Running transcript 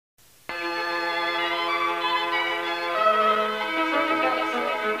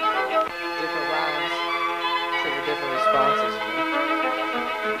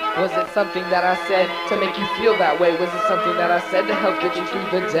something that I said to make you feel that way? Was it something that I said to help get you through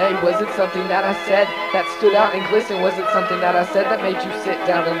the day? Was it something that I said that stood out and glistened? Was it something that I said that made you sit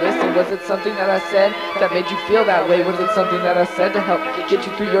down and listen? Was it something that I said that made you feel that way? Was it something that I said to help get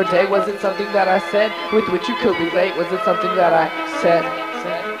you through your day? Was it something that I said with which you could relate? Was it something that I said?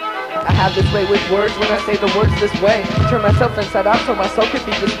 I have this way with words when I say the words this way. Turn myself inside out so my soul could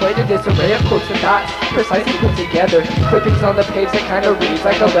be displayed. A disarray of quotes and dots, precisely put together. Clippings on the page that kinda reads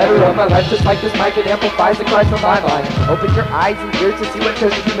like a letter of my life. Just like this mic, it amplifies the cries from my mind. Open your eyes and ears to see what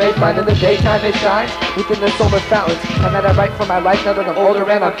treasures you may find. In the daytime it shines within the solar fountains. And that I write for my life now that I'm older,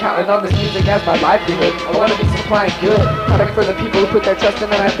 and I'm counting on this music as my livelihood. I wanna be supplying good product for the people who put their trust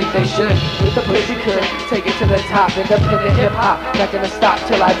in it, and I think they should. With the push you could, take it to the top. Independent hip-hop, not gonna stop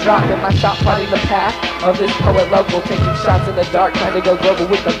till I drop. In my shop, plotting the path of this poet local, taking shots in the dark, trying to go global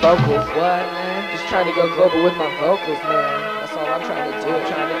with the vocals. What, man? Just trying to go global with my vocals, man. That's all I'm trying to do.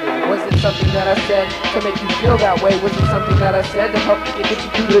 Was it something that I said to make you feel that way? Was it something that I said to help get you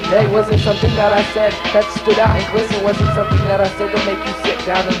through the day? Was it something that I said that stood out and glistened? Was it something that I said to make you sit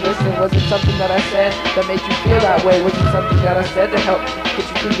down and listen? Was it something that I said that made you feel that way? Was it something that I said to help get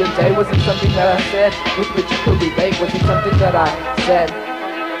you through your day? Was it something that I said with which you could relate? Was it something that I said?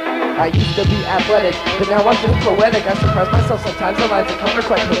 I used to be athletic, but now I'm just poetic. I surprise myself sometimes, the lines that come are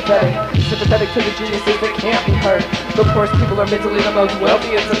quite pathetic. Sympathetic to the geniuses that can't be heard. The poorest people are mentally the most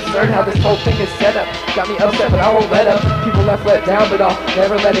wealthy. It's absurd how this whole thing is set up. Got me upset, but I won't let up. People left let down, but I'll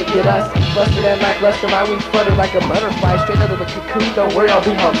never let it get us. Flustered and lackluster, my wings flutter like a butterfly. Straight out of the cocoon, don't worry, I'll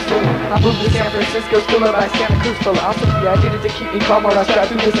be home soon. I moved to San Francisco, still led by Santa Cruz philosophy. I needed to keep me calm while I strive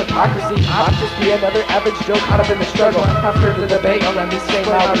through this hypocrisy. I'm just be another average Joe caught up in the struggle. I've heard the debate, don't let me say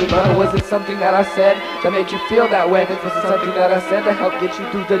my rebuttal. Was it something that I said that made you feel that way? Was it something that I said to help get you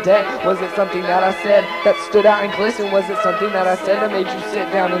through the day? Was it something that I said that stood out and glistened? Was it something that I said that made you sit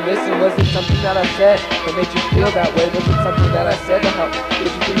down and listen? Was it something that I said that made you feel that way? Was it something that I said to help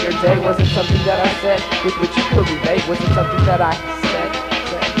get you through your day? Was it something that I said with which you could relate? Was it something that I said?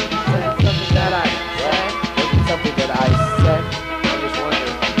 Something that I said? Was it something that I said? I just wonder.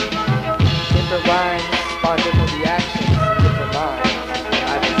 Different lines spawn different reactions, different minds.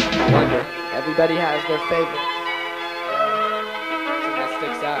 I just wonder. Everybody has their favorite. Something that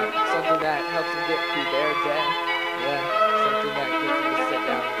sticks out. Something that helps them get through their day. Yeah. Something that gets them to sit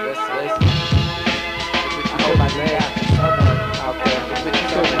down and listen. I hope I lay out to someone out there. But you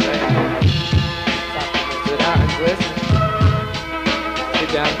could relate. Sit out and listen. Sit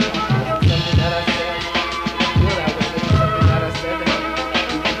down. Something that I said. Feel that way. Was it something that I said that helped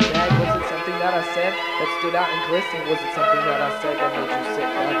you today? Was it something that I said that stood out and glistened? Was it something that I said that made you sit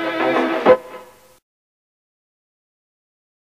down?